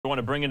want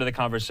to bring into the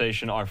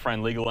conversation our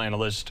friend, legal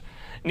analyst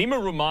Nima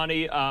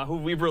Rumani, who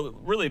we've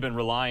really been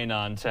relying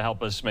on to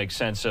help us make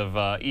sense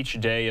of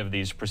each day of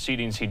these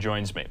proceedings. He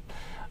joins me.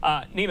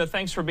 Nima,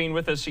 thanks for being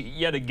with us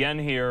yet again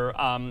here.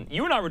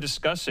 You and I were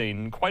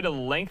discussing quite a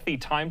lengthy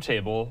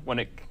timetable when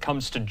it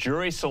comes to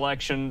jury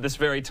selection this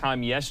very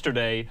time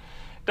yesterday.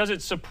 Does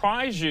it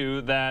surprise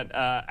you that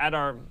at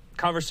our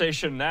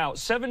conversation now,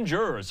 7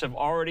 jurors have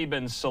already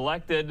been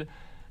selected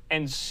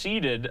and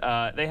seated?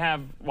 They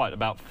have, what,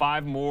 about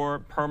 5 more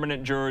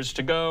permanent jurors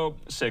to go,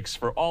 6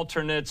 for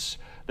alternates.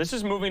 This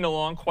is moving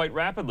along quite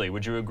rapidly.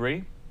 Would you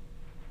agree?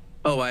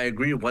 Oh, I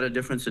agree. What a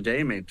difference a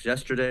day makes.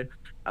 Yesterday,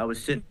 I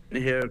was sitting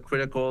here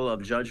critical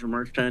of Judge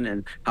Merchant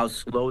and how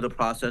slow the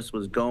process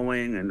was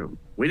going, and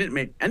we didn't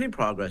make any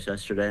progress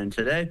yesterday. And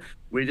today,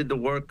 we did the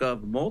work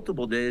of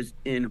multiple days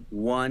in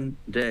one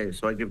day.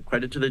 So I give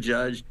credit to the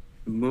judge,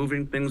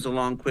 moving things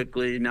along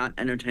quickly, not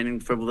entertaining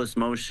frivolous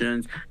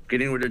motions,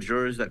 getting rid of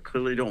jurors that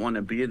clearly don't want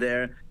to be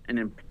there, and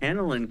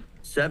impaneling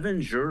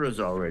 7 jurors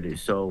already.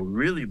 So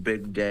really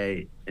big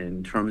day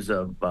in terms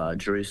of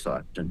jury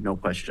selection, no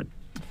question.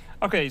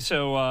 Okay,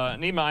 so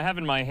Nima, I have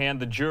in my hand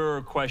the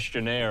juror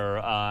questionnaire,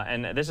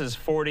 and this is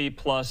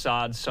 40-plus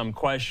odd some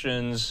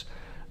questions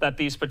that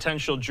these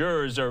potential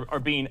jurors are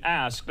being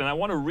asked, and I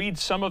want to read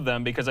some of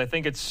them because I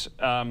think it's,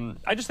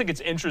 I just think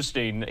it's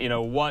interesting, you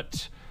know,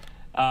 what,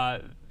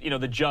 you know,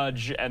 the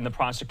judge and the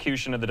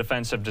prosecution and the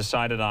defense have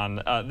decided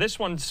on. This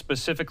one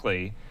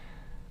specifically: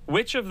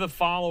 which of the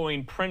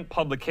following print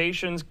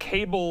publications,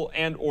 cable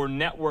and or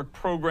network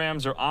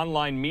programs, or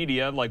online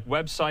media like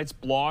websites,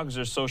 blogs,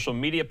 or social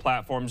media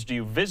platforms do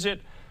you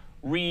visit,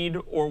 read,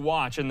 or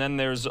watch? And then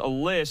there's a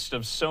list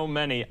of so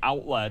many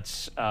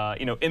outlets,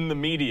 you know, in the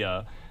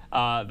media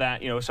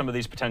that, you know, some of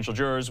these potential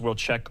jurors will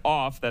check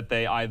off that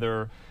they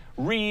either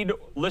read,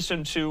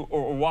 listen to,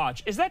 or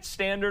watch. Is that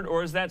standard,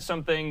 or is that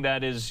something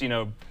that is, you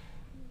know,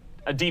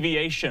 a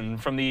deviation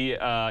from the,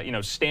 you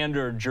know,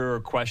 standard juror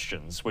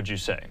questions, would you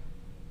say?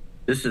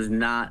 This is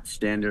not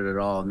standard at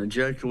all. And the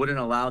judge wouldn't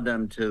allow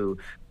the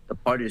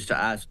parties to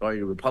ask, are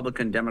you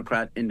Republican,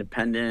 Democrat,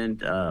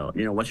 Independent,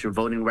 you know, what's your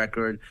voting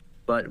record?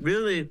 But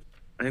really,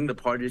 I think the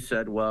parties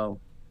said, well,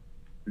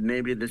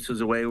 maybe this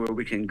is a way where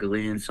we can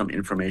glean some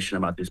information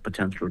about these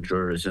potential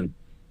jurors. And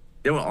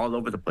they were all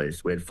over the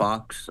place. We had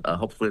Fox,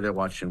 hopefully they're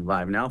watching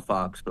LiveNOW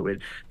Fox, but we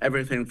had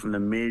everything from the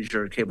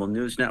major cable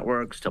news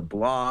networks to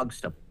blogs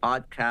to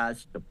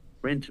podcasts to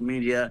print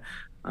media.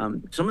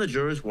 Some of the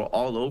jurors were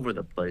all over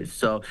the place.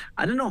 So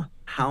I don't know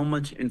how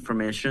much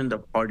information the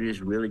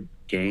parties really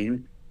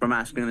gained from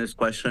asking this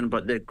question,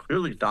 but they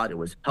clearly thought it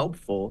was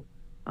helpful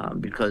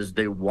because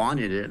they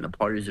wanted it and the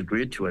parties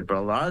agreed to it. But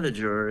a lot of the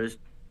jurors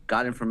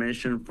got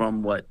information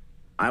from what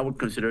I would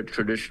consider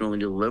traditionally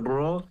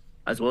liberal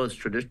as well as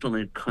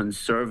traditionally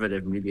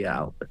conservative media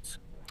outlets.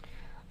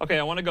 Okay,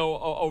 I want to go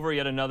over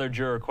yet another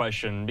juror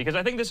question because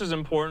I think this is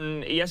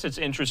important. Yes, it's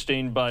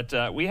interesting,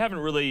 but we haven't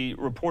really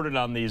reported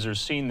on these or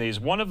seen these.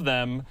 One of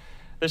them,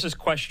 this is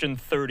question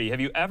 30. Have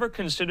you ever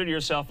considered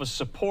yourself a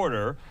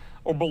supporter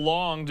or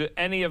belonged to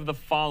any of the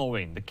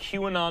following: the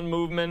QAnon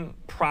movement,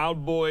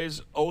 Proud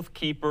Boys, Oath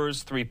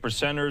Keepers, 3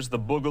 Percenters, the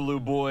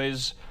Boogaloo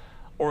Boys,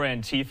 or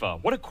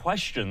Antifa? What a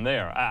question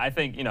there. I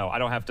think, you know, I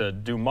don't have to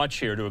do much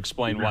here to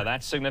explain why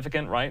that's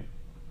significant, right?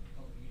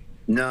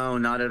 No,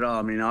 not at all.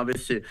 I mean,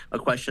 obviously, a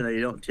question that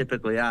you don't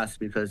typically ask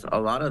because a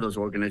lot of those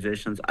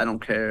organizations, I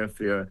don't care if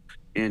you're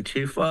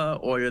Antifa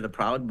or you're the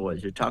Proud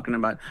Boys. You're talking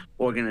about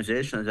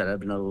organizations that have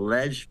been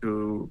alleged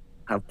to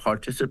have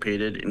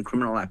participated in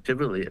criminal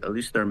activity, at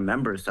least their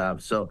members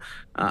have. So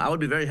I would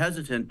be very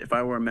hesitant if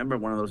I were a member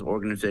of one of those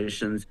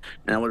organizations,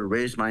 and I would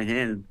raise my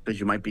hand because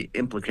you might be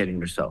implicating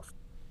yourself.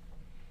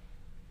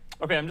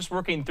 Okay, I'm just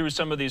working through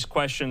some of these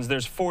questions.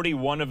 There's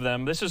 41 of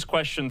them. This is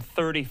question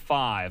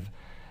 35.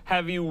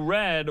 Have you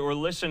read or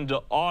listened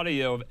to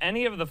audio of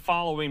any of the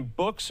following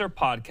books or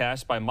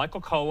podcasts by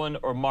Michael Cohen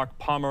or Mark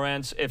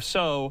Pomerantz? If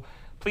so,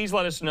 please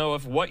let us know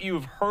if what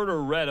you've heard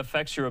or read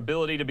affects your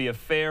ability to be a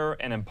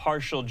fair and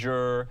impartial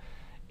juror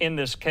in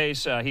this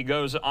case. He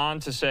goes on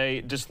to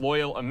say,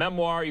 Disloyal, a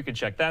memoir, you can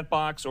check that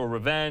box, or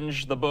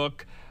Revenge, the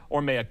book,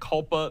 or Mea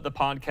Culpa, the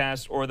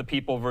podcast, or The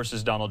People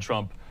versus Donald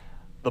Trump,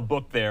 the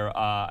book there.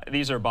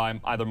 These are by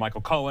either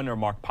Michael Cohen or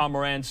Mark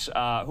Pomerantz,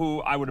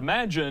 who I would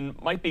imagine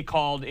might be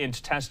called in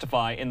to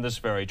testify in this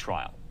very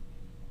trial.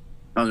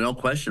 Oh, no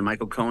question.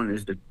 Michael Cohen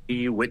is the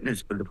key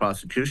witness for the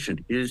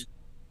prosecution. He's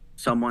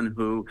someone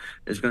who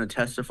is going to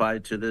testify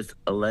to this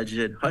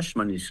alleged hush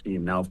money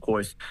scheme. Now, of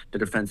course, the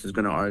defense is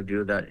going to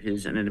argue that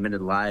he's an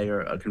admitted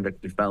liar, a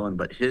convicted felon,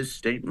 but his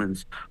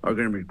statements are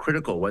going to be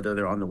critical, whether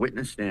they're on the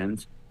witness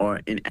stands or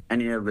in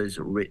any of his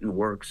written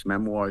works,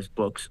 memoirs,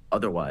 books,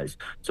 otherwise.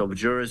 So if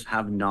jurors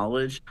have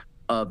knowledge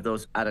of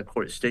those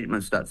out-of-court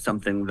statements, that's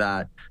something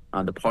that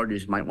the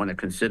parties might want to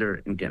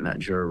consider in getting that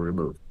juror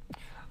removed.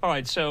 All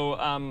right, so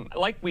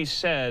like we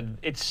said,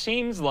 it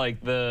seems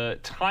like the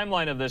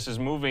timeline of this is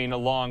moving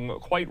along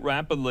quite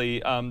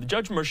rapidly.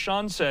 Judge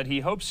Merchant said he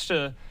hopes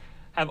to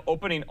have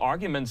opening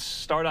arguments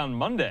start on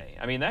Monday.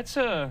 I mean, that's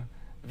a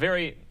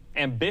very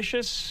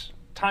ambitious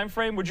time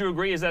frame? Would you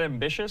agree? Is that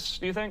ambitious,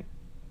 do you think?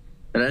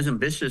 It is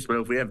ambitious, but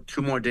if we have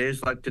 2 more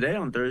days like today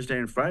on Thursday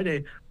and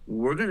Friday,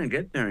 we're going to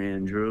get there,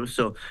 Andrew.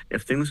 So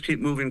if things keep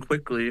moving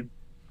quickly,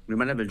 we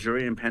might have a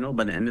jury and panel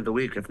by the end of the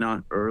week, if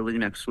not early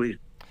next week.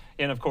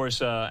 And of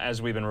course,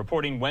 as we've been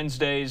reporting,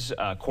 Wednesdays,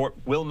 court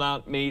will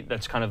not meet.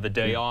 That's kind of the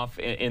day off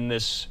in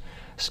this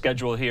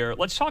schedule here.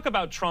 Let's talk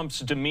about Trump's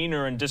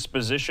demeanor and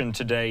disposition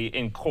today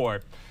in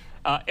court.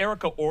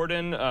 Erica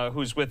Orden,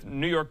 who's with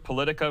New York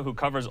Politica, who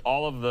covers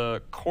all of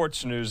the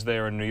courts news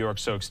there in New York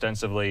so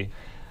extensively,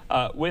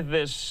 with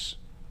this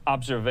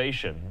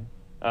observation,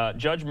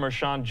 Judge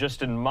Merchan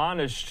just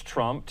admonished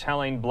Trump,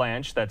 telling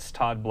Blanche, that's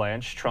Todd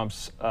Blanche,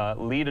 Trump's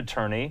lead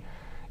attorney,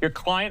 your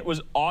client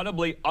was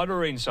audibly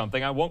uttering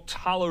something. I won't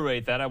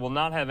tolerate that. I will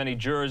not have any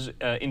jurors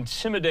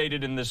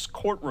intimidated in this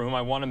courtroom.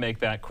 I want to make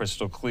that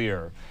crystal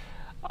clear.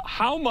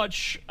 How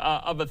much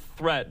of a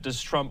threat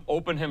does Trump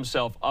open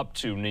himself up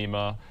to,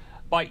 Nima,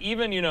 by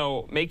even,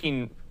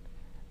 making,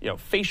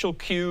 facial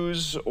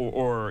cues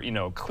or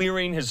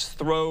clearing his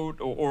throat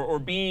or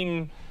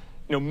being,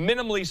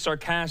 minimally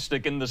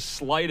sarcastic in the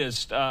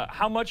slightest?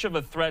 How much of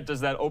a threat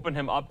does that open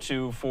him up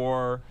to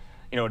for,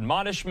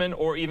 admonishment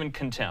or even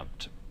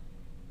contempt?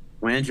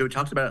 Well, Andrew, we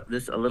talked about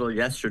this a little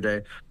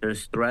yesterday.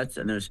 There's threats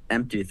and there's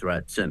empty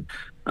threats. And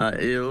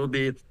it will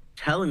be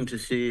telling to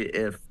see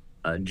if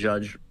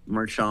Judge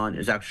Merchan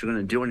is actually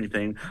going to do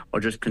anything or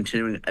just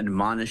continuing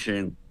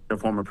admonishing the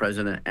former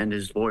president and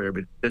his lawyer,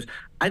 because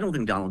I don't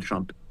think Donald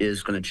Trump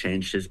is going to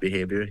change his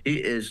behavior. He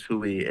is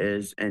who he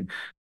is. And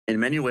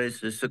in many ways,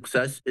 his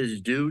success is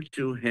due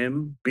to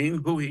him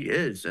being who he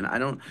is. And I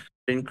don't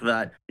think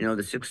that,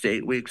 the 6 to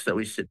 8 weeks that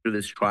we sit through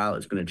this trial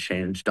is going to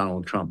change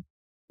Donald Trump.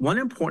 One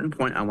important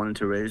point I wanted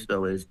to raise,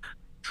 though, is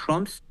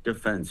Trump's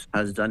defense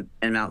has done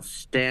an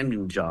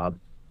outstanding job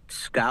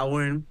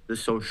scouring the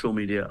social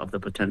media of the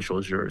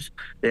potential jurors.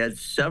 They had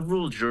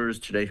several jurors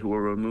today who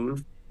were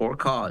removed for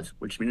cause,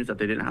 which means that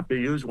they didn't have to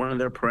use one of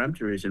their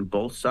peremptories, and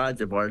both sides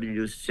have already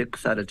used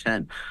 6 out of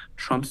 10.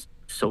 Trump's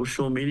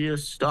social media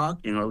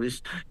stalking, or at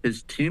least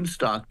his team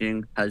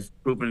stalking, has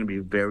proven to be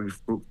very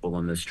fruitful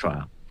in this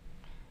trial.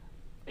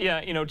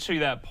 Yeah, to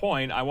that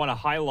point, I want to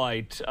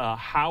highlight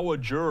how a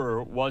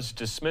juror was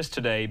dismissed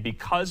today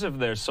because of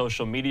their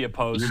social media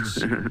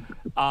posts.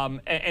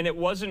 And it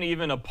wasn't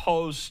even a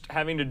post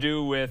having to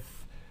do with,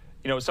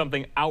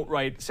 something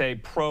outright, say,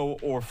 pro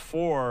or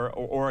for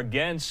or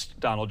against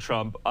Donald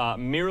Trump.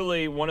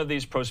 Merely one of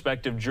these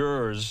prospective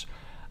jurors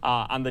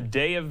on the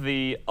day of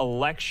the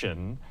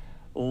election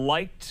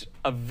liked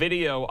a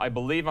video, I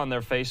believe, on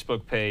their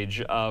Facebook page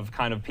of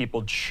kind of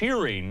people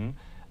cheering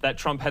that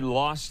Trump had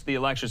lost the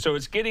election. So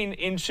it's getting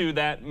into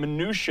that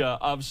minutia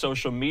of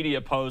social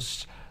media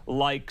posts,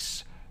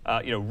 likes,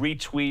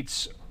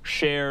 retweets,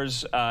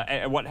 shares,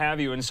 and what have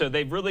you. And so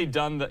they've really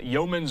done the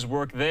yeoman's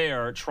work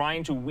there,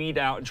 trying to weed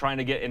out and trying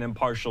to get an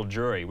impartial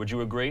jury. Would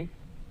you agree?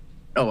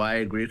 Oh, I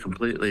agree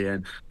completely.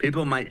 And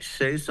people might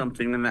say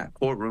something in that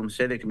courtroom,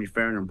 say they can be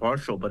fair and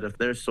impartial, but if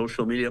their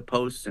social media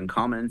posts and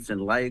comments and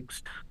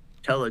likes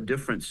tell a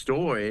different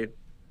story,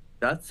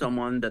 that's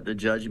someone that the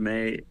judge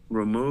may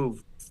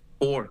remove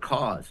for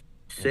cause,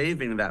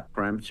 saving that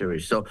peremptory.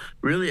 So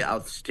really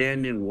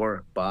outstanding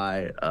work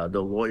by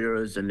the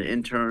lawyers and the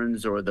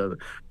interns or the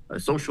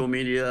social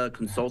media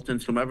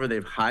consultants, whomever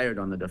they've hired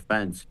on the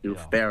defense to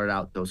ferret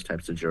out those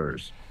types of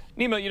jurors.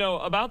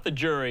 Nima, about the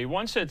jury,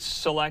 once it's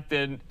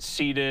selected,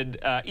 seated,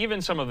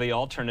 even some of the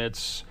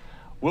alternates,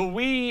 will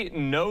we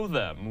know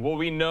them? Will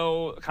we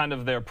know kind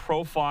of their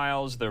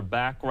profiles, their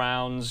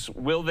backgrounds?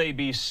 Will they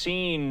be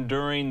seen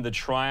during the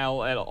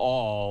trial at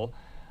all?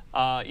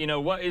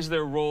 What is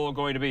their role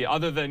going to be,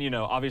 other than,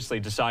 obviously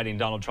deciding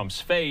Donald Trump's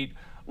fate?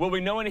 Will we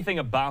know anything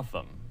about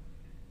them?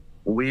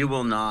 We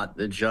will not.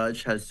 The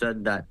judge has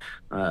said that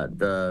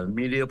the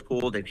media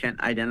pool, they can't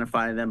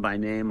identify them by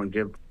name or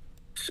give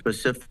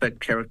specific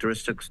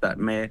characteristics that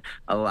may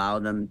allow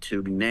them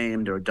to be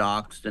named or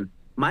doxxed. And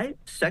my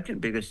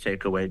second biggest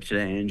takeaway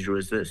today, Andrew,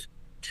 is this.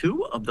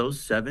 2 of those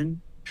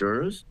 7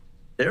 jurors,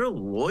 they're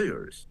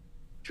lawyers.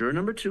 Juror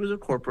number 2 is a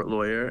corporate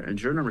lawyer, and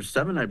juror number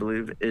 7, I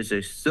believe, is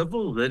a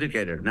civil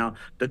litigator. Now,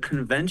 the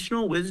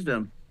conventional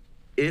wisdom,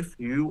 if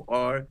you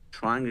are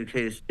trying a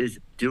case, is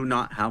do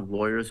not have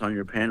lawyers on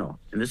your panel.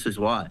 And this is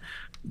why.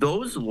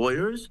 Those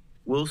lawyers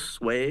will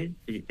sway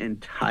the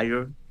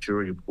entire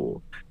jury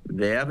pool.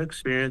 They have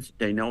experience.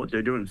 They know what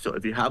they're doing. So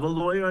if you have a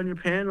lawyer on your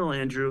panel,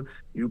 Andrew,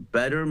 you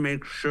better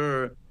make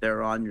sure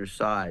they're on your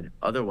side.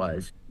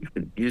 Otherwise, you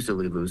can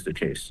easily lose the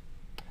case.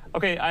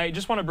 Okay, I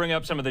just want to bring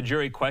up some of the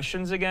jury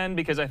questions again,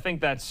 because I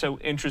think that's so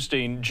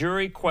interesting.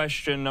 Jury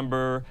question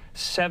number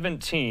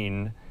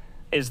 17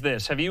 is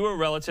this. Have you, a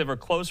relative or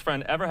close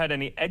friend, ever had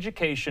any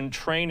education,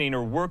 training,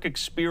 or work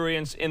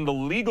experience in the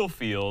legal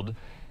field,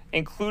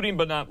 including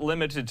but not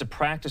limited to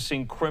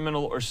practicing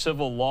criminal or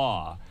civil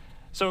law?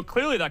 So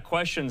clearly that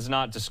question's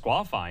not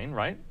disqualifying,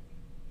 right?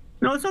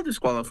 No, it's not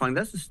disqualifying.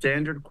 That's a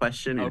standard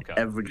question in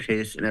every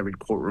case, in every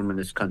courtroom in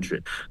this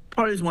country.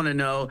 Parties want to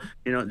know,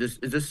 is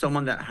this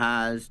someone that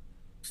has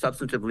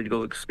substantive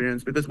legal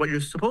experience, because what you're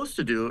supposed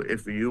to do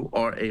if you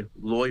are a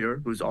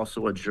lawyer who's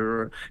also a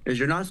juror is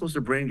you're not supposed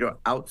to bring your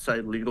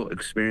outside legal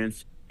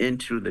experience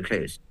into the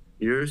case.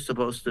 You're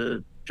supposed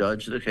to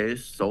judge the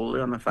case solely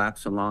on the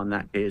facts and law in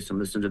that case and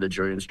listen to the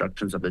jury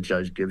instructions that the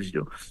judge gives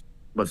you.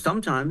 But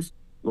sometimes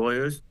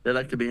lawyers, they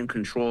like to be in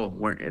control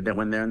when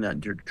they're in that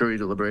jury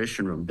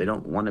deliberation room. They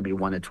don't want to be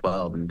 1 to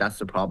 12, and that's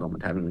the problem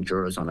with having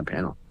jurors on a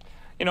panel.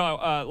 You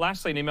know,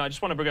 lastly, Nima, I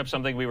just want to bring up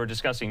something we were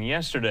discussing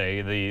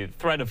yesterday, the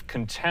threat of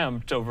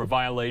contempt over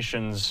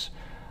violations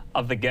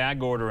of the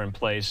gag order in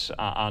place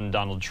on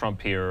Donald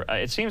Trump here.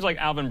 It seems like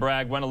Alvin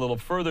Bragg went a little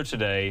further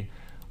today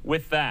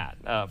with that.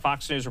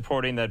 Fox News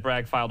reporting that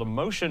Bragg filed a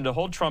motion to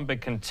hold Trump in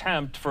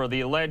contempt for the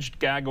alleged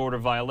gag order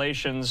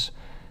violations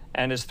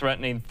and is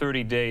threatening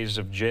 30 days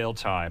of jail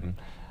time.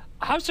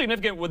 How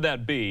significant would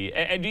that be?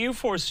 And do you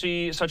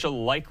foresee such a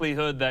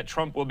likelihood that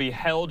Trump will be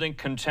held in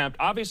contempt?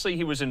 Obviously,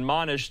 he was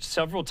admonished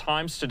several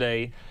times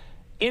today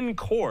in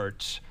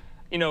court,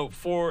 you know,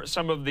 for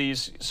some of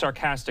these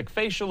sarcastic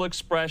facial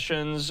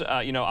expressions.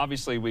 You know,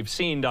 obviously, we've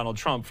seen Donald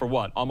Trump for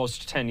what,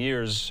 almost 10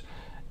 years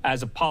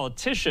as a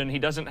politician. He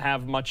doesn't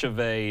have much of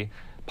a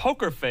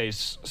poker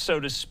face, so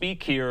to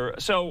speak here.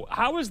 So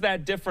how is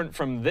that different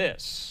from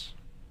this?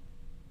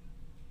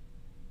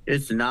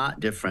 It's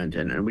not different.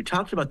 And we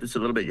talked about this a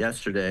little bit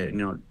yesterday. You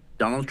know,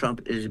 Donald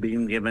Trump is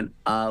being given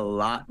a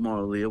lot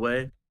more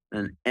leeway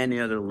than any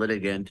other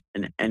litigant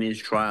in any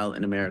trial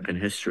in American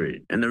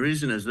history. And the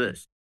reason is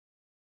this.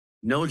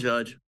 No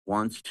judge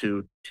wants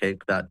to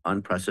take that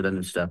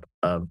unprecedented step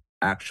of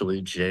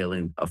actually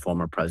jailing a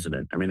former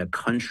president. I mean, a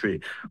country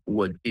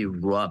would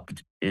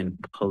erupt in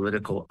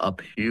political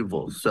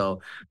upheaval.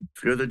 So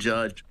if you're the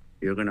judge,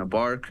 you're going to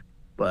bark,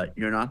 but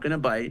you're not going to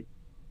bite.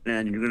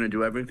 And you're going to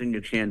do everything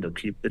you can to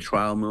keep the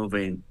trial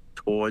moving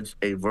towards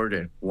a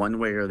verdict, one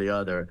way or the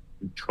other,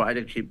 and try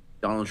to keep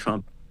Donald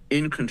Trump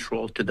in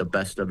control to the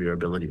best of your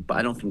ability. But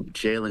I don't think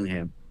jailing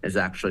him is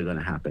actually going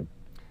to happen.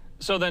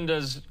 So then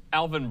does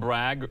Alvin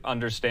Bragg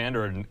understand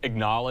or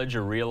acknowledge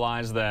or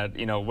realize that,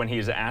 you know, when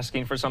he's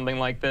asking for something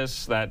like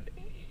this, that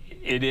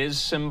it is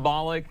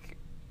symbolic?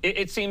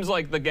 It seems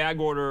like the gag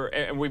order,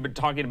 and we've been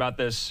talking about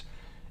this,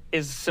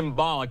 is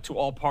symbolic to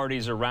all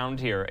parties around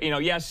here. You know,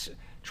 yes,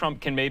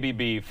 Trump can maybe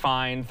be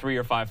fined $3,000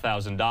 or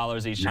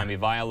 $5,000 each time he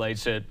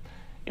violates it.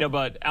 You know,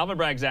 but Alvin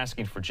Bragg's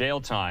asking for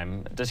jail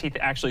time. Does he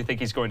actually think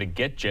he's going to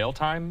get jail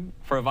time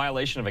for a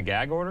violation of a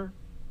gag order?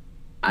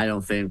 I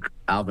don't think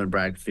Alvin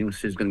Bragg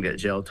thinks he's going to get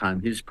jail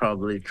time. He's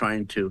probably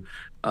trying to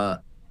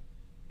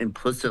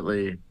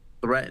implicitly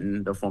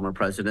threaten the former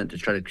president to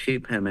try to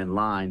keep him in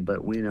line.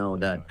 But we know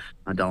that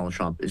Donald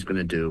Trump is going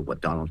to do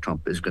what Donald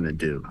Trump is going to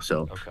do.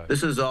 So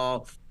this is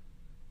all,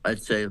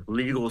 I'd say,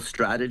 legal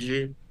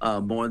strategy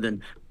more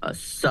than a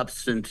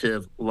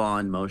substantive law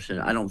in motion.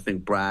 I don't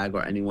think Bragg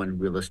or anyone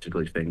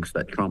realistically thinks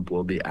that Trump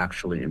will be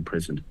actually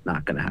imprisoned.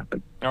 Not going to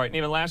happen. All right,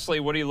 Nima, lastly,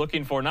 what are you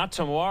looking for? Not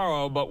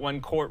tomorrow, but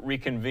when court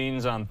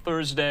reconvenes on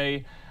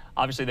Thursday.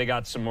 Obviously, they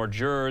got some more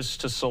jurors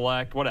to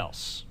select. What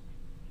else?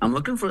 I'm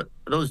looking for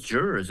those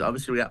jurors.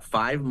 Obviously, we got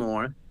 5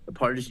 more. The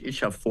parties each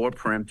have 4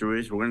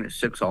 peremptories. We're going to get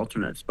 6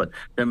 alternates. But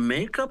the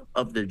makeup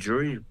of the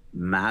jury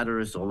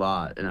matters a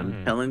lot. And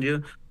I'm telling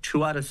you,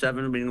 2 out of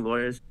 7 being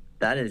lawyers,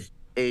 that is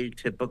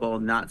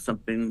atypical, not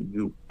something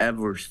you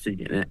ever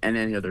see in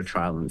any other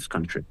trial in this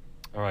country.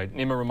 All right.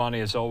 Nima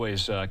Rahmani, as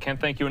always, can't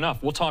thank you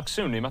enough. We'll talk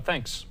soon, Nima.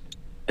 Thanks.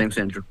 Thanks,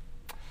 Andrew.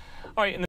 All right.